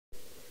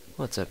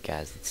What's up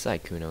guys, it's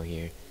Saikuno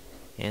here,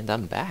 and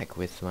I'm back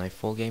with my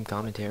full game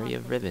commentary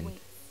of Riven.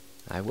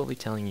 I will be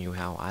telling you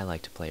how I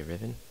like to play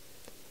Riven,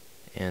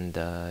 and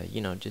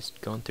just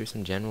going through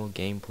some general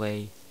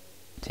gameplay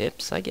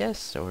tips, I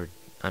guess, or,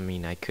 I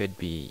mean, I could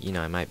be,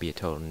 I might be a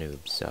total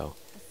noob, so,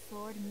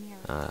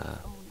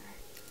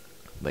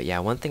 but yeah,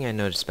 one thing I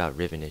noticed about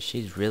Riven is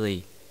she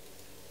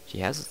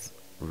has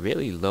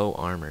really low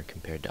armor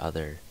compared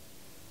to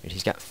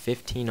she's got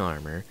 15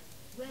 armor,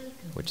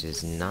 which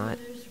is not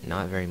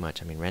very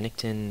much. I mean,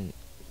 Renekton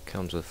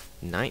comes with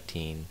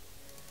 19.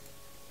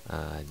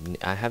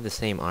 I have the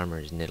same armor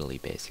as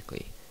Nidalee,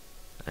 basically,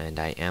 and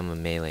I am a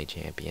melee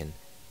champion.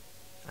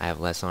 I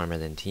have less armor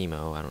than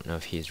Teemo. I don't know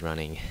if he's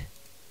running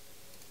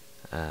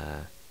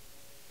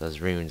those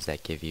runes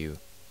that give you.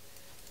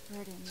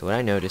 So what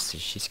I noticed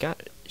is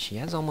she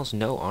has almost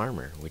no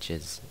armor, which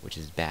is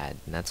bad,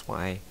 and that's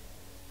why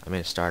I'm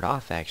gonna start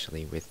off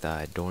actually with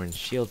Doran's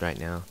shield right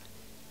now.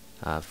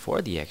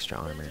 For the extra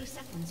armor,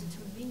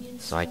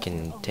 so I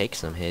can take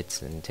some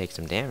hits and take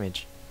some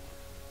damage,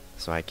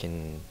 so I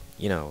can,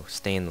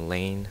 stay in the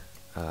lane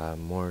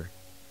more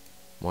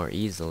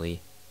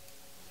easily.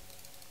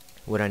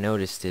 What I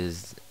noticed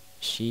is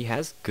she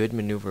has good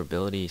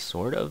maneuverability,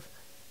 sort of,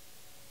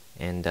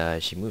 and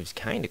she moves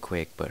kinda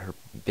quick, but her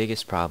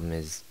biggest problem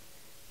is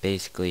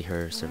basically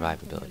her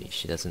survivability.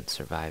 She doesn't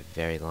survive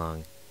very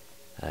long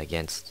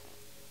against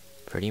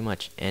pretty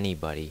much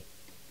anybody.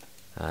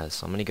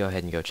 So I'm gonna go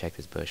ahead and go check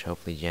this bush.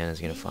 Hopefully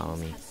Janna's gonna follow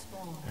me.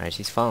 Alright,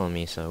 she's following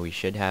me, so we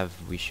should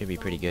be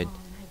pretty good.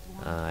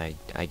 I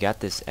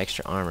got this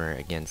extra armor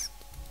against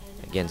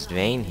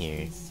Vayne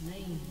here.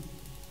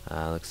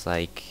 Looks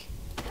like,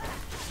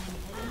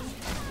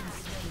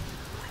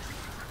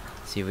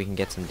 see if we can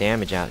get some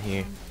damage out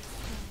here.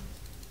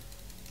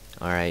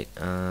 Alright,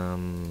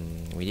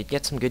 we did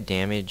get some good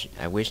damage.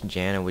 I wish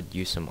Janna would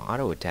use some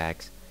auto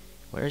attacks.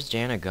 Where's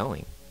Janna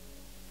going?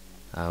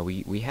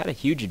 We had a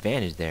huge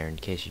advantage there, in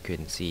case you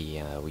couldn't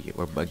see. We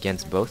were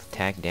against both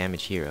attack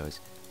damage heroes.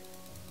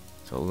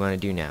 So what we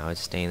want to do now is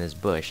stay in this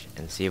bush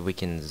and see if we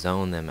can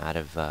zone them out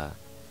of the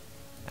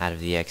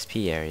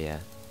XP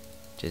area,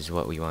 which is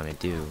what we want to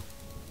do.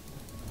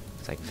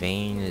 It's like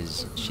Vayne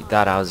she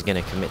thought I was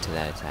gonna commit to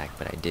that attack,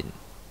 but I didn't.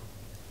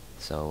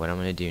 So what I'm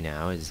gonna do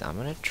now is I'm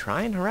gonna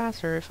try and harass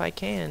her if I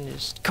can.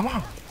 Just come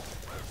on.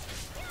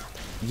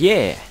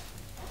 Yeah.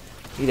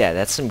 Look at that.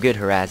 That's some good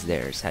harass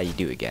there. Is how you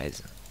do it,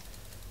 guys.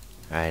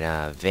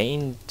 Alright,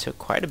 Vayne took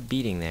quite a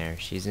beating there.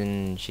 She's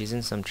in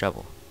some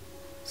trouble.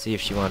 See if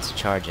she wants to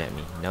charge at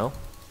me. No?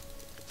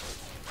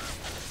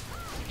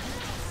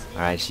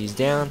 Alright, she's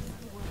down.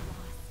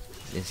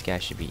 This guy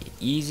should be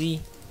easy.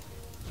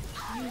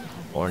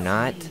 Or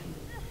not.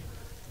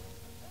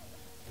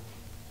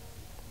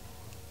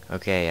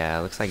 Okay,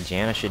 looks like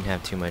Janna shouldn't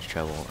have too much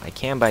trouble. I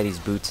can buy these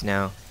boots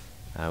now,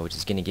 which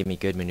is gonna give me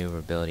good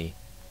maneuverability.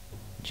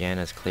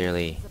 Janna's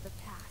clearly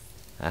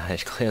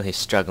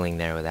struggling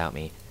there without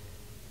me.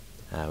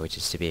 Which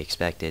is to be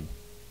expected.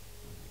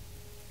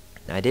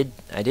 I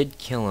did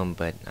kill him,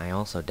 but I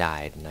also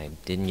died, and I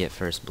didn't get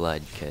first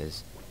blood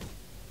because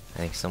I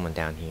think someone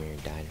down here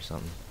died or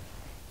something.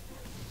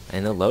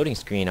 And the loading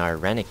screen, our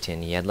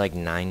Renekton, he had like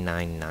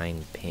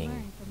 999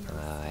 ping.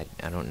 I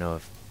don't know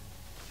if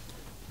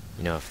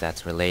if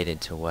that's related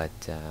to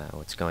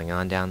what's going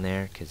on down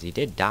there, because he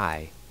did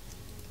die.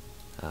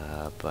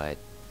 But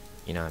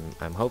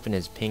I'm hoping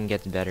his ping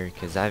gets better,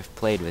 because I've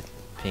played with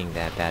ping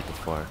that bad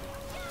before.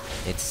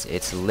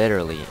 It's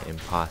literally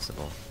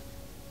impossible.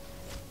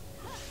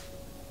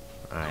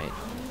 Alright.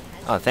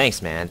 Oh,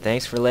 thanks, man.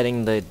 Thanks for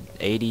letting the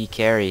AD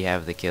carry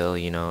have the kill,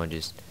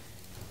 just...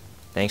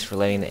 Thanks for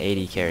letting the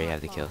AD carry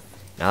have the kill.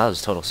 Now, that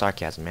was total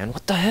sarcasm, man.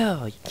 What the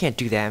hell? You can't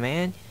do that,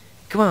 man.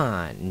 Come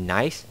on.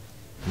 Nice.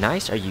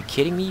 Nice? Are you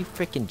kidding me? You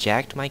freaking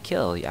jacked my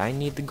kill. I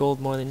need the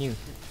gold more than you.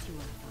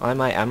 Well,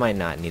 I might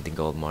not need the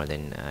gold more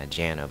than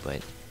Janna,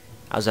 but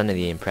I was under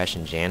the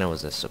impression Janna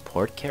was a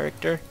support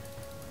character.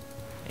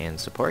 And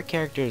support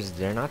characters,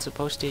 they're not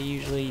supposed to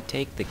usually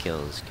take the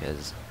kills,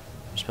 because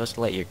you're supposed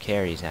to let your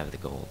carries have the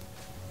gold.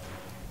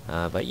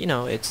 But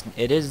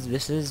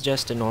this is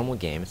just a normal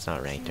game. It's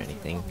not ranked or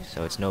anything,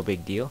 so it's no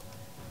big deal.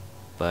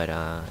 But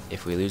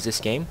if we lose this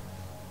game,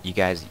 you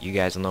guys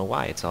will know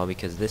why. It's all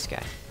because of this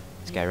guy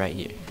right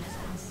here.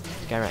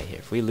 This guy right here.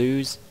 If we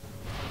lose,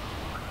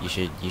 you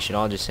should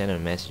all just send him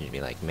a message and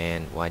be like,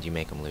 man, why'd you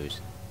make him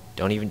lose?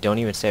 Don't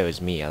even say it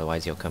was me,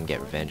 otherwise he'll come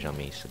get revenge on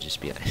me. So just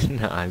be like,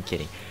 no, I'm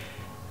kidding.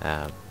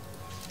 I'm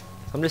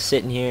just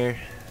sitting here.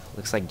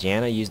 Looks like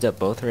Janna used up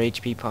both her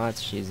HP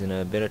pots. She's in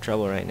a bit of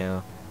trouble right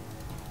now.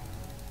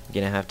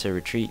 Gonna have to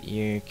retreat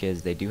here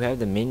because they do have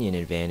the minion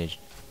advantage.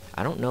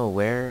 I don't know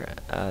where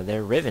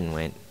their Riven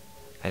went.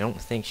 I don't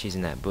think she's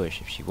in that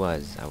bush. If she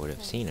was, I would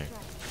have seen her.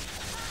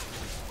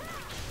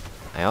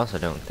 I also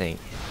don't think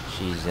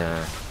she's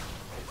Alright,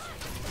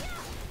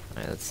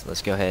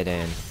 let's go ahead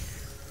and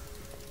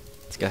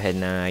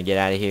get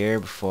out of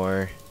here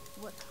before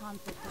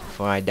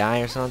I die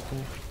or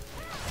something.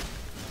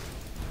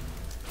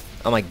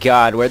 Oh my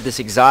god, where'd this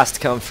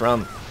exhaust come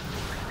from?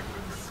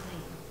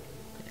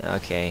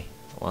 Okay,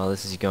 well,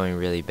 this is going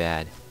really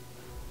bad.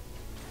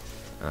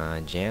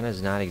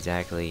 Janna's not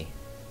exactly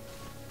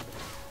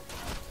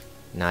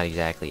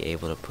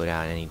able to put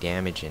out any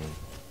damage, and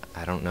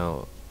I don't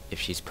know if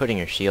she's putting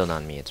her shield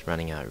on me. It's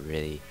running out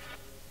really,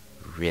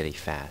 really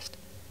fast.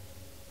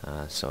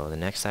 So the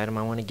next item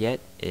I want to get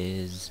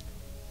is,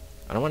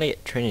 I don't want to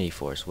get Trinity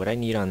Force. What I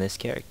need on this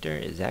character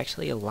is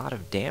actually a lot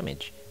of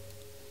damage.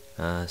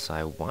 So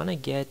I want to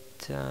get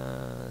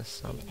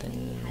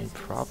something,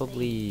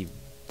 probably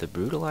the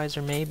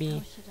Brutalizer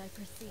maybe,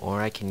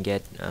 or I can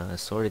get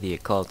Sword of the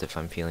Occult if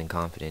I'm feeling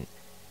confident,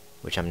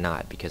 which I'm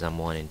not because I'm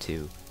 1 and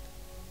 2.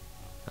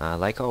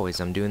 Like always,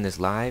 I'm doing this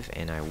live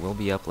and I will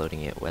be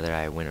uploading it whether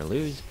I win or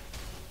lose.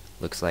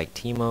 Looks like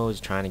Teemo's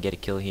trying to get a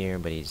kill here,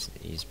 but he's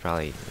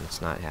probably,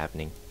 it's not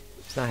happening.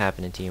 It's not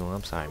happening, Teemo.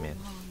 I'm sorry, man.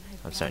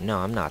 I'm sorry. No,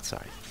 I'm not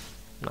sorry.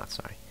 I'm not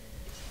sorry.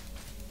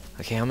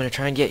 Okay, I'm gonna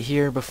try and get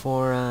here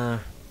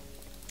before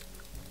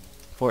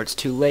it's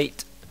too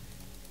late.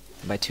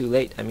 By too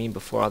late, I mean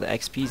before all the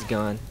XP's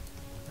gone.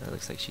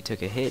 Looks like she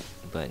took a hit,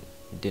 but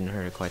it didn't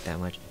hurt her quite that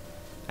much.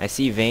 I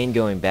see Vayne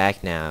going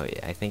back now.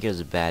 I think it was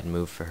a bad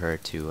move for her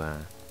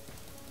to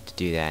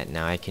do that.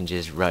 Now I can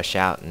just rush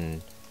out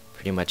and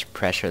pretty much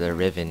pressure the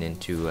Riven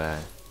into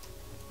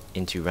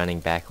running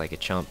back like a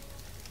chump.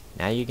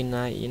 Now you're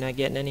not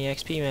getting any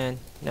XP, man.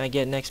 You're not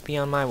getting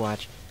XP on my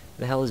watch.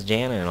 Where the hell is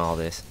Janna and all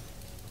this?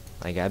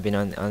 Like, I've been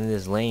on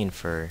this lane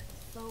for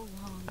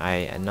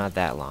not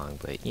that long,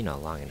 but you know,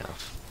 long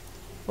enough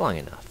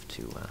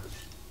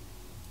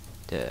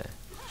to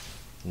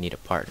need a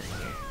partner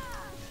here.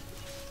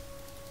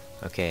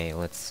 Okay,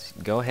 let's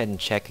go ahead and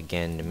check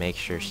again to make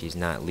sure she's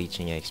not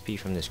leeching XP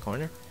from this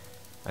corner.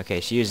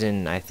 Okay, she's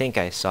using, I think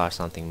I saw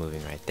something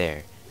moving right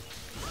there.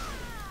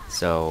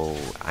 So,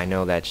 I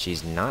know that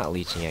she's not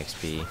leeching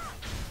XP.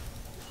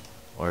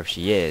 Or if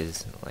she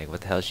is, like,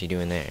 what the hell is she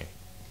doing there?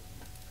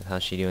 What the hell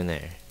is she doing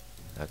there?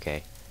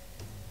 Okay.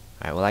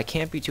 Alright, well, I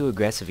can't be too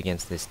aggressive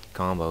against this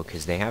combo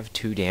because they have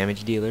 2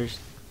 damage dealers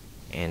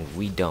and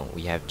we don't.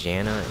 We have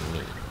Janna and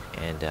me.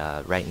 And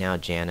right now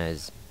Janna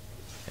is,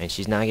 and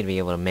she's not going to be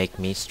able to make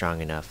me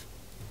strong enough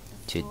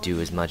to do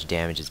as much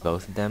damage as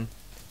both of them.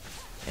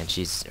 And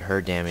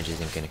her damage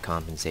isn't going to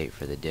compensate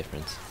for the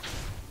difference.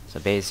 So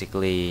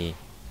basically,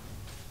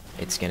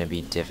 it's going to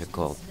be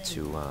difficult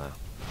to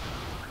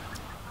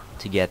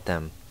get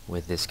them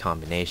with this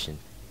combination.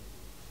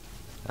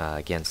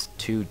 Against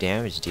 2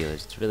 damage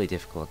dealers, it's really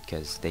difficult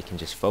because they can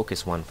just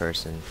focus one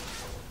person.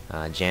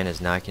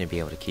 Janna's not going to be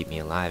able to keep me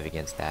alive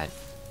against that,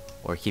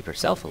 or keep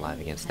herself alive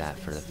against that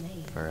for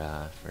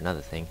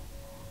another thing.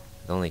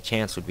 The only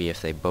chance would be if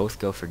they both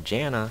go for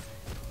Janna,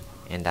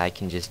 and I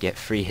can just get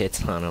free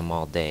hits on them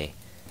all day.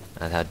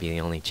 That'd be the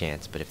only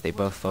chance. But if they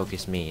both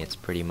focus me, it's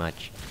pretty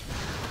much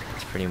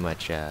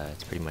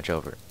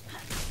over.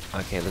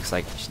 Okay, looks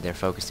like they're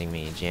focusing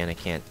me. Janna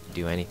can't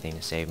do anything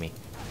to save me.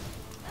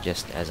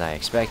 Just as I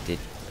expected.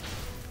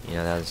 You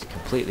know, that was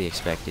completely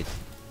expected.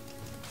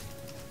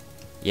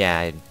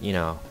 Yeah, you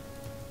know,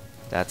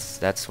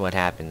 that's what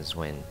happens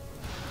when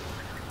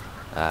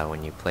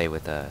you play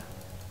with a,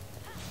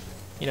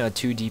 you know,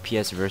 2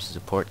 DPS versus a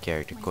support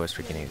character. Of course,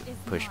 we're gonna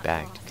push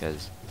back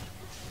because,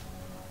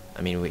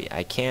 I mean,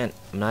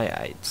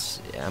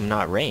 I'm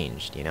not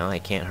ranged. You know, I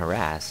can't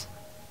harass.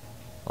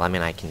 Well, I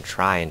mean, I can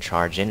try and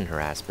charge in and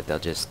harass, but they'll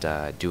just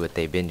do what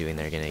they've been doing.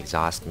 They're gonna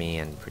exhaust me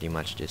and pretty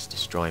much just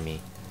destroy me.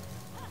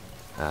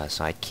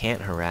 So I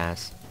can't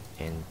harass,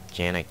 and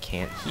Janna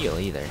can't heal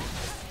either.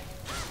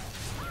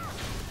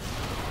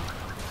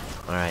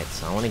 Alright,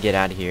 so I want to get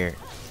out of here,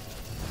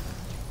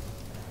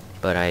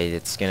 but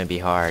it's gonna be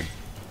hard.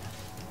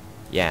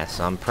 Yeah,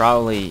 so I'm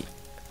probably,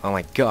 oh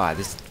my god,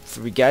 this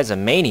guy's a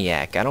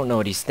maniac. I don't know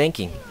what he's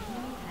thinking.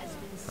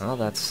 Well,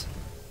 that's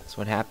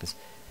what happens.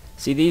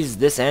 See,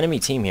 this enemy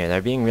team here,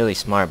 they're being really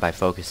smart by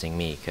focusing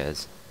me,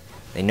 because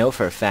they know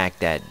for a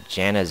fact that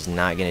Janna's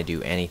not gonna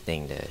do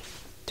anything to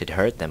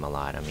hurt them a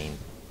lot. I mean,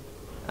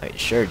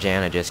 sure,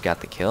 Janna just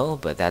got the kill,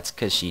 but that's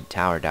because she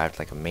tower dived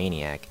like a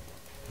maniac.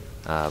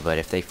 But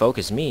if they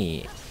focus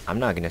me, I'm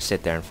not gonna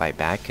sit there and fight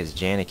back because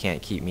Janna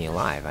can't keep me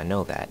alive. I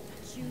know that,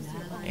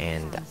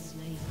 and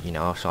you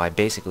know, so I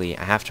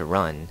have to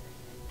run,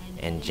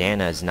 and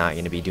Janna is not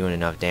gonna be doing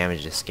enough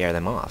damage to scare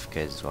them off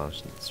because, well,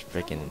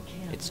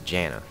 it's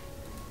Janna.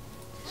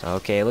 So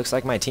okay, it looks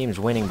like my team's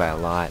winning by a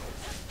lot.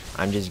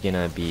 I'm just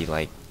gonna be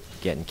like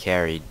getting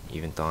carried,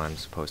 even though I'm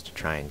supposed to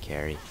try and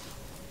carry.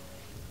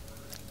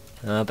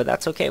 But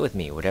that's okay with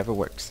me, whatever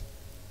works.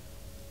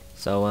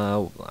 So,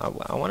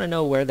 I want to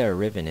know where their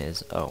Riven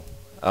is. Oh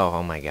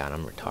my god,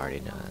 I'm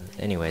retarded.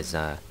 Anyways,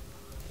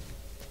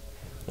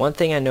 one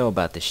thing I know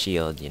about the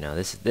shield, you know,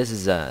 this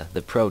is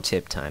the pro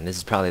tip time. This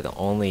is probably the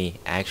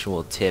only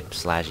actual tip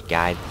 /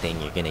 guide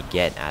thing you're gonna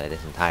get out of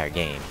this entire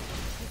game,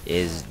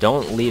 is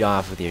don't lead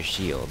off with your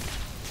shield.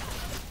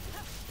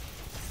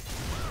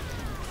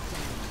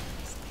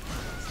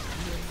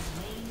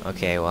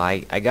 Okay, well,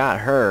 I got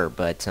her,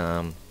 but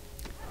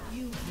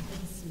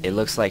it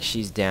looks like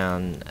she's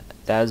down.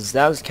 That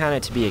was kind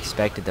of to be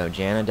expected, though.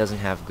 Janna doesn't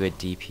have good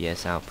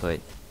DPS output,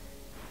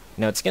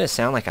 Now it's gonna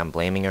sound like I'm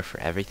blaming her for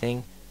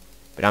everything,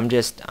 but I'm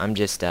just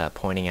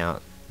pointing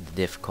out the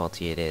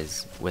difficulty it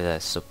is with a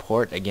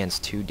support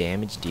against 2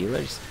 damage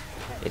dealers.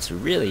 It's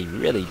really,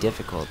 really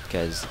difficult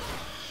because,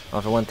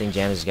 well, for one thing,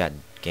 Janna's got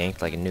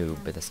ganked like a noob,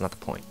 but that's not the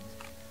point.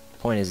 The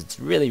point is, it's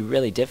really,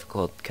 really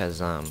difficult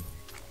because,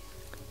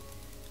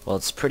 well,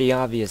 it's pretty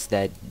obvious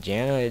that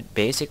Janna,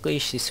 basically,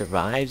 she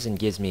survives and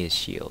gives me his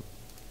shield.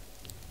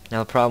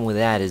 Now, the problem with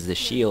that is the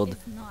shield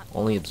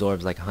only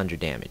absorbs like 100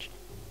 damage,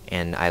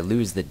 and I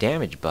lose the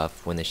damage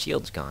buff when the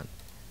shield's gone.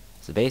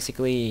 So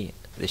basically,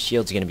 the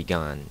shield's gonna be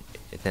gone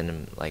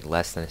within like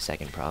less than a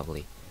second,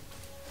 probably.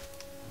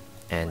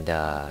 And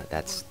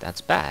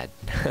that's bad,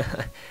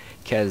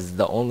 because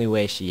the only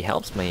way she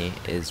helps me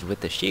is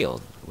with the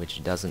shield,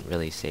 which doesn't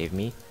really save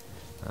me,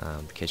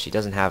 because she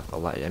doesn't have a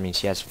lot. I mean,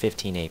 she has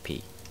 15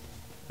 AP.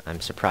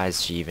 I'm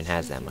surprised she even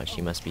has that much.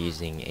 She must be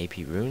using AP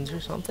runes or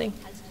something.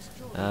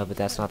 But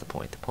that's not the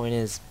point. The point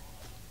is,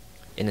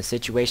 in a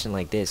situation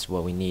like this,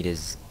 what we need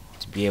is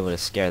to be able to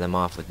scare them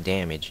off with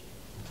damage.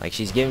 Like,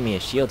 she's giving me a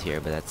shield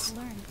here, but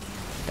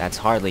that's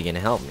hardly gonna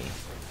help me.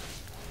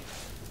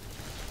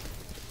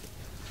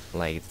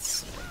 Like,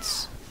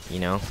 it's you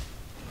know,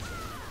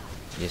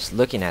 just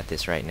looking at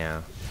this right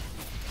now,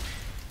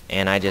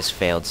 and I just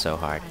failed so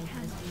hard.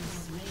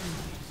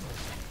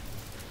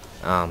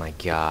 Oh my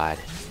god.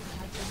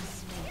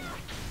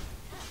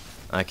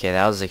 Okay,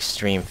 that was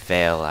extreme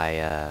fail.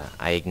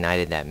 I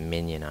ignited that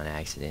minion on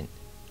accident.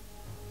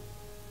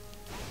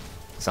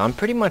 So I'm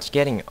pretty much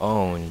getting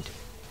owned.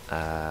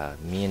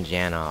 Me and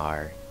Janna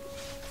are.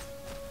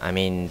 I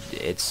mean,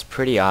 it's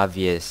pretty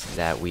obvious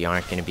that we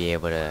aren't going to be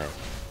able to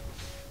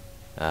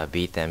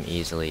beat them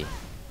easily.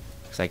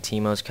 Looks like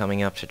Teemo's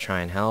coming up to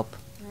try and help.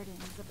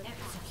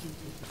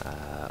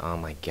 Oh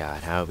my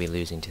god, how are we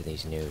losing to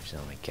these noobs?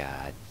 Oh my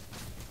god.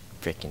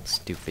 Freaking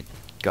stupid,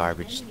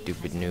 garbage,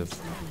 stupid noobs.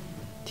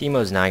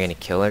 Teemo's not gonna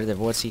kill her.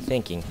 What's he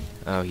thinking?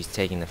 Oh, he's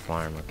taking the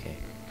farm. Okay.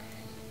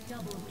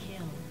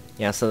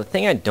 Yeah, so the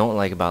thing I don't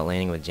like about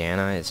laning with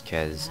Janna is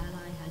because,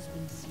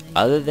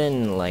 other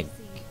than, like,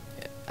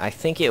 I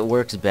think it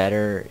works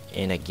better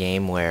in a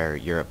game where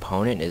your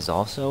opponent is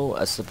also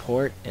a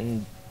support,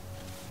 and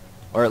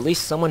or at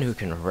least someone who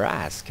can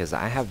harass, because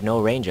I have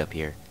no range up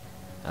here.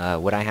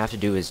 What I have to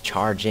do is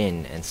charge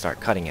in and start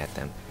cutting at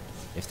them.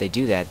 If they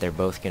do that, they're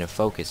both gonna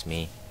focus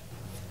me.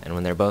 And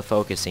when they're both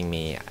focusing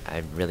me,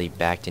 I really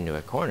backed into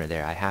a corner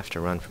there. I have to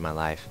run for my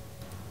life.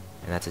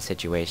 And that's a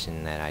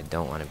situation that I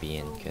don't want to be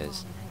in,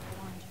 because,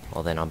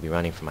 well, then I'll be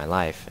running for my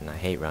life, and I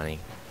hate running.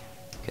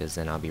 Because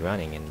then I'll be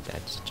running, and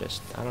that's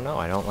just, I don't know,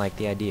 I don't like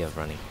the idea of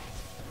running.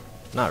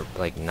 Not,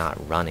 like,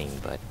 not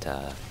running, but,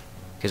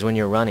 because when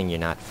you're running, you're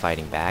not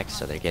fighting back,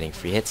 so they're getting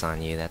free hits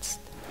on you. That's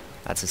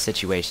a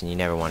situation you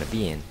never want to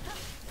be in.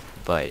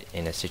 But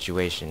in a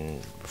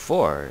situation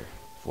before,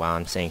 wow,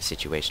 I'm saying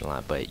situation a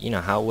lot, but you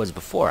know how it was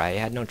before. I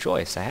had no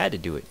choice. I had to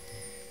do it.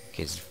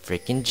 Because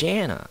freaking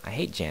Janna. I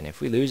hate Janna.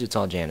 If we lose, it's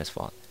all Janna's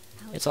fault.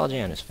 It's all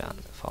Janna's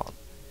fault.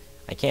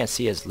 I can't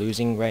see us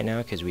losing right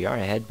now because we are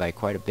ahead by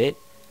quite a bit.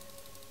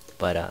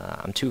 But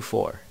I'm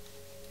 2-4.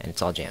 And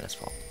it's all Janna's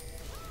fault.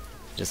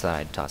 Just thought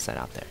I'd toss that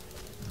out there.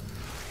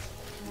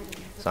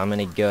 So I'm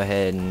going to go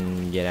ahead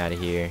and get out of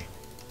here.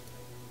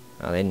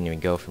 Oh, they didn't even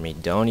go for me.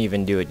 Don't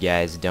even do it,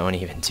 guys. Don't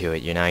even do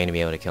it. You're not going to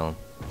be able to kill him.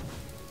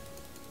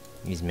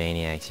 These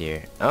maniacs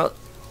here. Oh,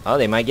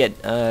 they might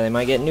get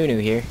Nunu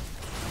here.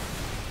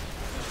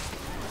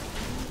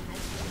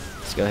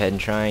 Let's go ahead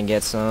and try and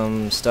get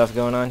some stuff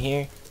going on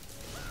here.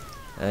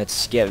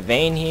 Let's get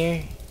Vayne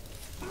here.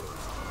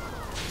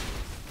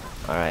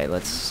 All right,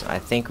 I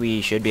think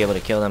we should be able to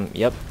kill them.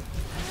 Yep.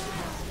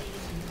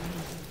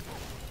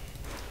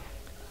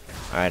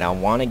 All right, I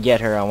want to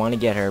get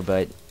her,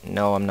 but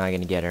no, I'm not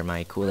gonna get her.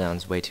 My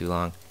cooldown's way too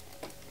long.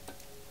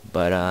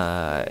 But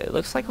it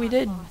looks like we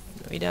did.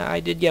 I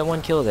did get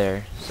 1 kill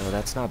there, so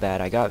that's not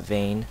bad. I got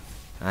Vayne.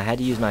 I had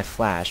to use my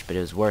flash, but it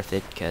was worth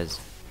it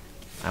because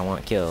I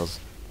want kills.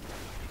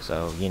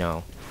 So you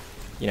know,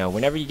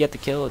 whenever you get the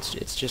kill,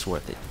 it's just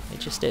worth it.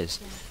 It just is.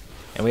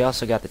 And we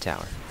also got the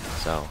tower.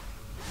 So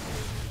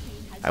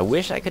I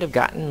wish I could have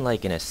gotten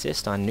like an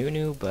assist on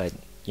Nunu, but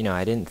you know,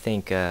 I didn't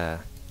think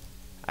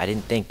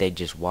they'd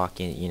just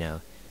walk in. You know,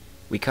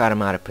 we caught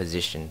him out of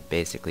position.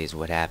 Basically, is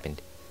what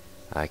happened.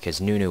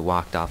 Because Nunu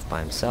walked off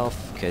by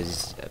himself,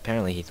 because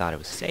apparently he thought it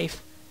was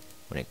safe,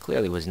 when it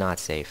clearly was not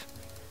safe.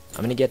 I'm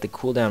going to get the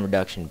cooldown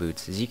reduction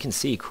boots. As you can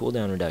see,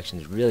 cooldown reduction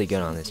is really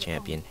good on this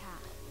champion,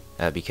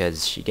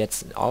 because she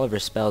gets, all of her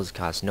spells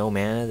cost no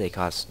mana, they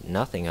cost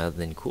nothing other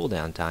than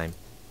cooldown time.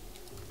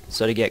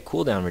 So to get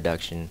cooldown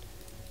reduction,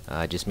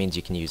 just means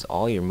you can use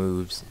all your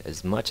moves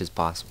as much as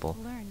possible,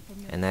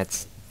 and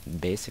that's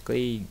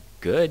basically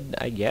good,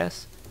 I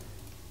guess.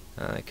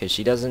 Because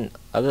she doesn't,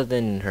 other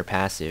than her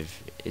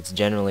passive, it's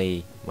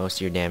generally, most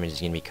of your damage is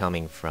going to be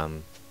coming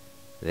from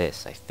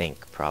this, I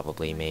think,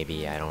 probably,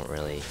 maybe, I don't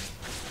know,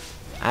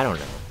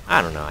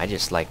 I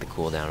just like the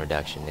cooldown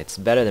reduction. It's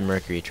better than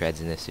Mercury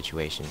Treads in this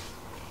situation,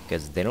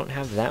 because they don't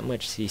have that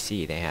much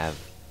CC. They have,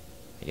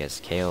 I guess,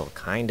 Kale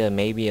kinda,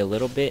 maybe a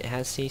little bit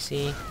has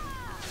CC,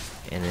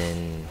 and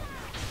then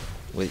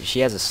she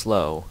has a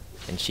slow,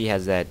 and she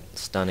has that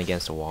stun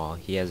against a wall.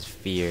 He has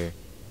fear.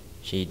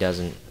 She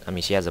doesn't. I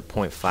mean, she has a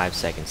 0.5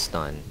 second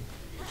stun,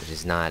 which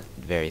is not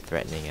very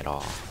threatening at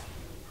all.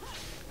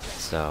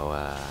 So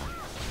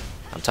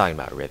I'm talking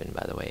about Riven,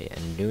 by the way.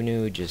 And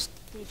Nunu just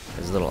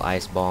has a little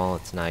ice ball.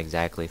 It's not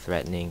exactly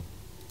threatening.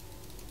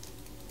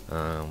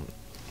 Let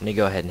me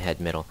go ahead and head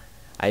middle.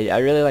 I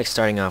really like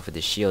starting off with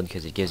the shield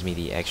because it gives me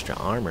the extra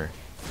armor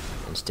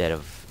instead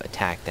of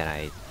attack that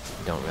I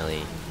don't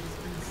really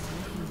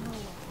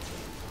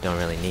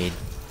need.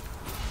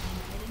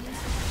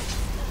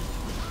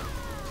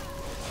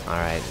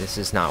 Alright, this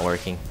is not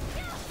working.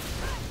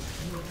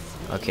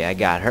 Okay, I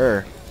got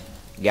her.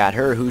 Got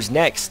her. Who's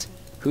next?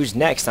 Who's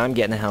next? I'm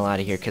getting the hell out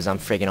of here because I'm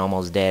freaking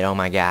almost dead. Oh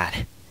my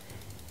god.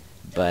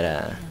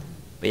 But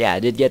yeah, I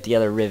did get the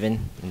other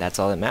Riven, and that's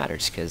all that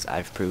matters because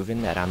I've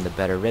proven that I'm the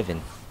better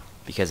Riven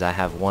because I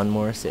have one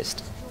more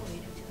assist.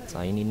 That's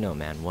all you need to know,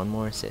 man. One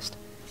more assist.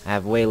 I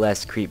have way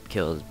less creep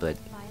kills, but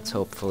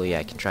hopefully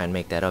I can try and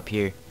make that up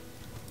here.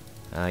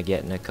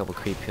 Getting a couple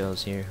creep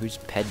kills here. Who's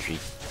Pedri?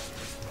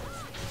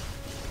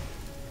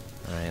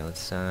 Alright,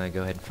 let's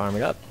go ahead and farm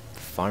it up.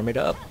 Farm it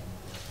up.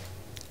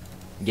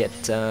 Get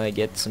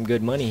some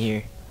good money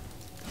here.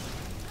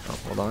 Oh,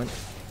 hold on.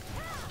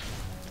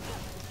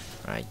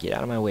 Alright, get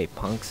out of my way,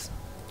 punks.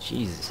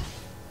 Jesus.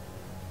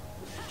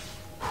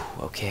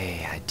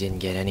 Okay, I didn't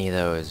get any of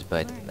those,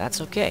 but that's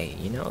okay.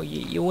 You know,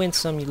 you win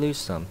some, you lose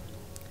some.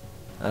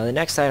 The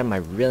next item I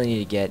really need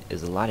to get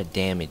is a lot of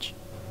damage.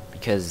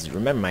 Because,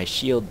 remember, my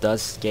shield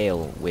does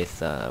scale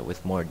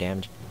with more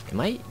damage. Am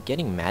I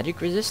getting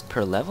magic resist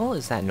per level?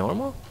 Is that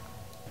normal?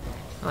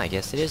 Oh, I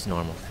guess it is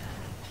normal.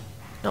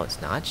 No,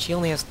 it's not. She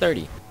only has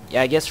 30.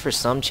 Yeah, I guess for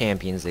some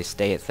champions they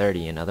stay at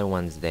 30, and other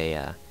ones they,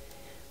 well,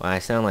 I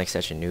sound like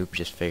such a noob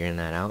just figuring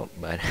that out,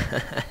 but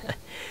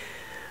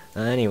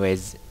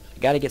anyways,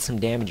 gotta get some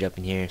damage up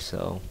in here,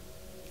 so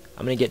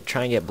I'm gonna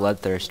try and get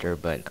Bloodthirster,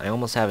 but I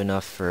almost have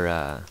enough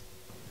for,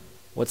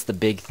 what's the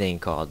big thing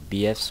called?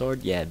 BF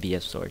Sword? Yeah,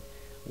 BF Sword.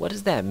 What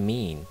does that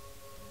mean?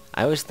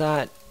 I always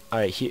thought,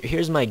 alright,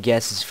 here's my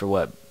guesses for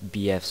what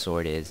BF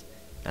Sword is.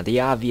 Now,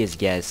 the obvious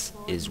guess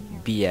is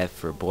BF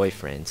for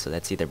boyfriend, so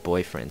that's either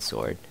boyfriend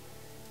sword.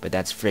 But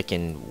that's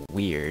freaking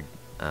weird,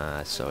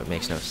 so it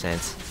makes no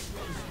sense.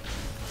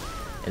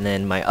 And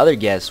then my other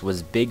guess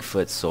was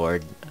Bigfoot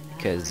sword,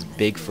 because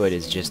Bigfoot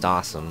is just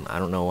awesome. I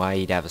don't know why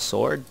he'd have a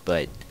sword,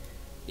 but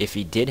if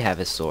he did have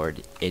a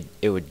sword,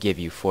 it would give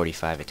you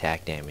 45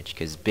 attack damage,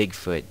 because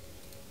Bigfoot,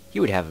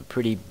 he would have a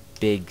pretty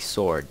big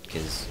sword,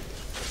 because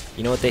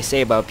you know what they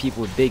say about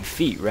people with big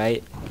feet,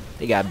 right?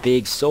 They got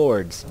big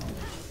swords.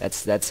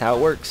 That's how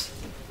it works.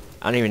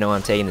 I don't even know why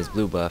I'm taking this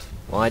blue buff.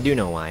 Well, I do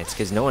know why. It's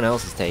because no one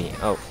else is taking it.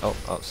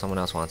 Oh, someone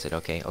else wants it.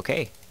 Okay,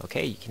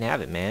 you can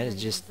have it, man.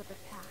 It's just,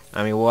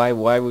 I mean, why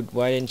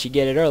didn't you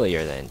get it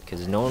earlier then?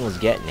 Because no one was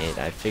getting it.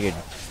 I figured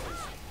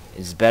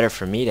it's better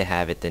for me to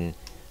have it than,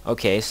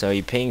 okay, so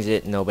he pings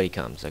it and nobody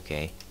comes,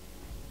 okay.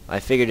 I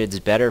figured it's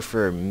better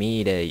for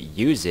me to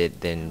use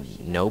it than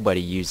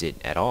nobody use it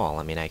at all.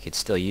 I mean, I could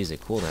still use a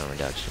cooldown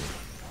reduction.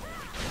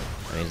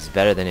 I mean, it's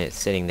better than it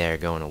sitting there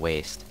going to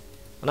waste.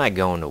 Well, not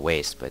going to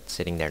waste, but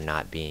sitting there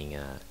not being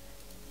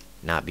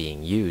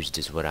used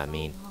is what I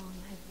mean.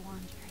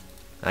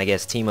 I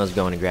guess Teemo's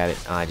going to grab it.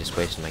 Oh, I just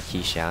wasted my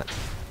key shot.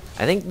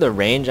 I think the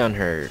range on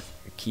her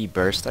key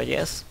burst, I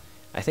guess.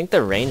 I think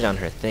the range on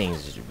her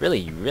things is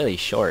really, really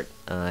short.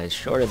 It's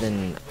shorter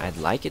than I'd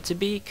like it to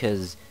be,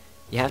 because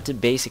you have to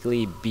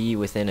basically be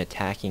within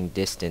attacking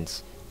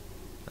distance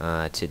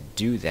to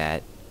do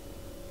that.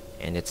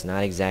 And it's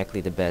not exactly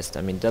the best.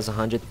 I mean, it does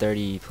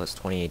 130 plus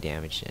 28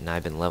 damage, and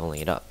I've been leveling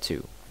it up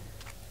too.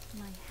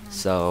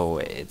 So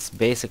it's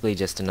basically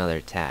just another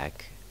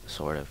attack,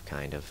 sort of,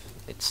 kind of.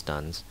 It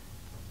stuns.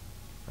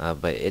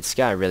 But it's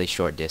got a really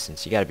short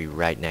distance. You gotta be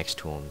right next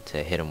to him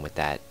to hit him with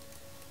that.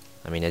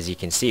 I mean, as you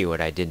can see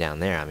what I did down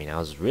there, I mean, I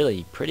was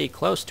really pretty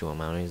close to him.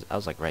 I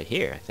was like right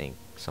here, I think,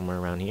 somewhere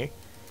around here.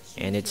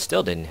 And it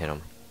still didn't hit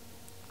him.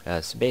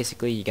 So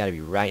basically, you gotta be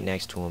right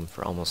next to him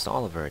for almost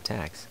all of her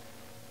attacks.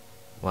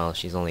 Well,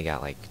 she's only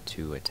got like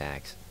 2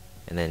 attacks,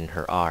 and then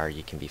her R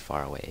you can be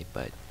far away,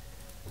 but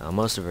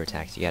most of her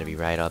attacks you gotta be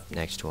right up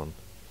next to him.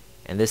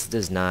 And this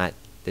does not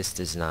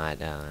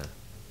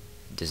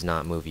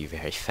move you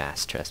very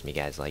fast. Trust me,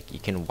 guys. Like, you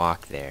can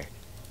walk there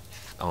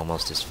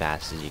almost as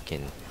fast as you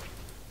can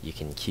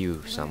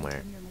Q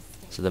somewhere.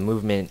 So the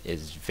movement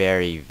is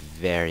very,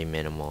 very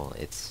minimal.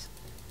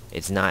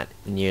 It's not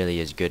nearly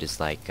as good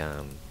as like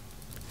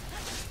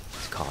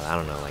it's called, I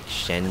don't know, like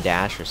Shen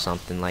Dash or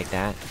something like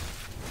that.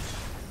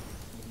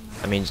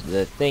 I mean,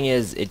 the thing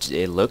is,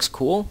 it looks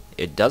cool.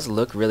 It does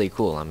look really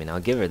cool. I mean, I'll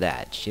give her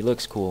that. She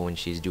looks cool when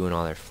she's doing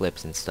all her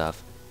flips and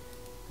stuff.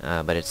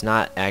 But it's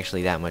not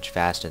actually that much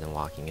faster than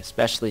walking,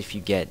 especially if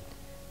you get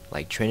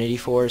like Trinity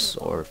Force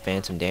or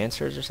Phantom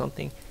Dancers or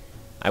something.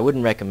 I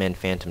wouldn't recommend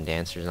Phantom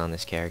Dancers on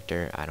this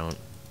character. I don't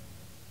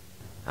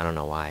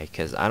know why,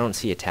 because I don't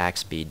see attack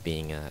speed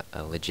being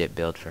a legit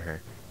build for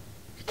her.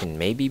 You can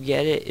maybe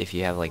get it if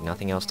you have like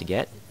nothing else to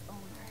get.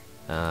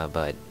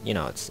 but you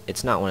know,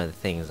 it's not one of the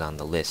things on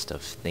the list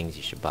of things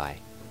you should buy.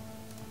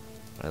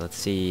 Alright, let's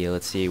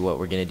see what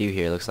we're gonna do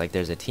here. Looks like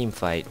there's a team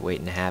fight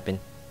waiting to happen.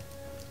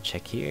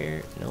 Check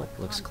here. Nope,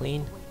 looks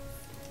clean.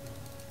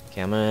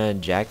 Okay, I'm gonna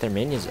jack their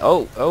minions.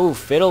 Oh,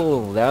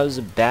 Fiddle! That was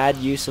a bad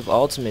use of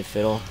ultimate,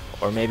 Fiddle.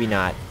 Or maybe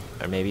not.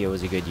 Or maybe it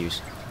was a good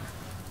use.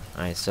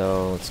 Alright,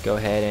 so let's go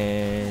ahead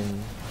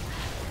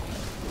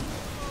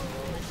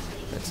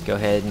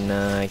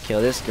and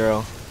kill this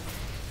girl.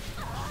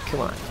 Come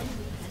on.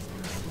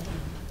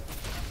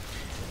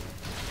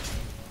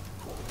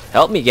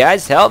 Help me,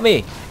 guys! Help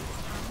me!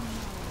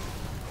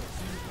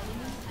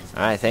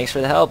 Alright, thanks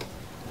for the help.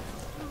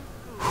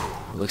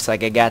 Whew, looks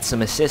like I got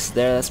some assists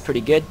there. That's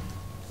pretty good.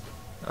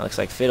 Looks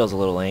like Fiddle's a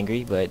little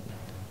angry, but...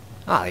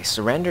 Ah, they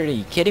surrendered? Are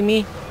you kidding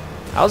me?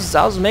 I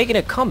was making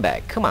a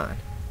comeback. Come on.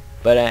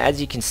 But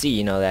as you can see,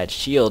 you know, that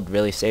shield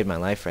really saved my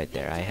life right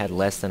there. I had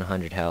less than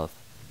 100 health.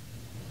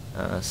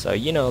 So,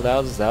 you know, that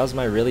was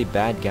my really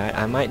bad guy.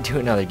 I might do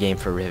another game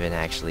for Riven,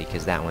 actually,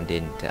 because that one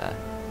didn't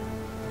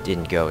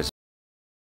go as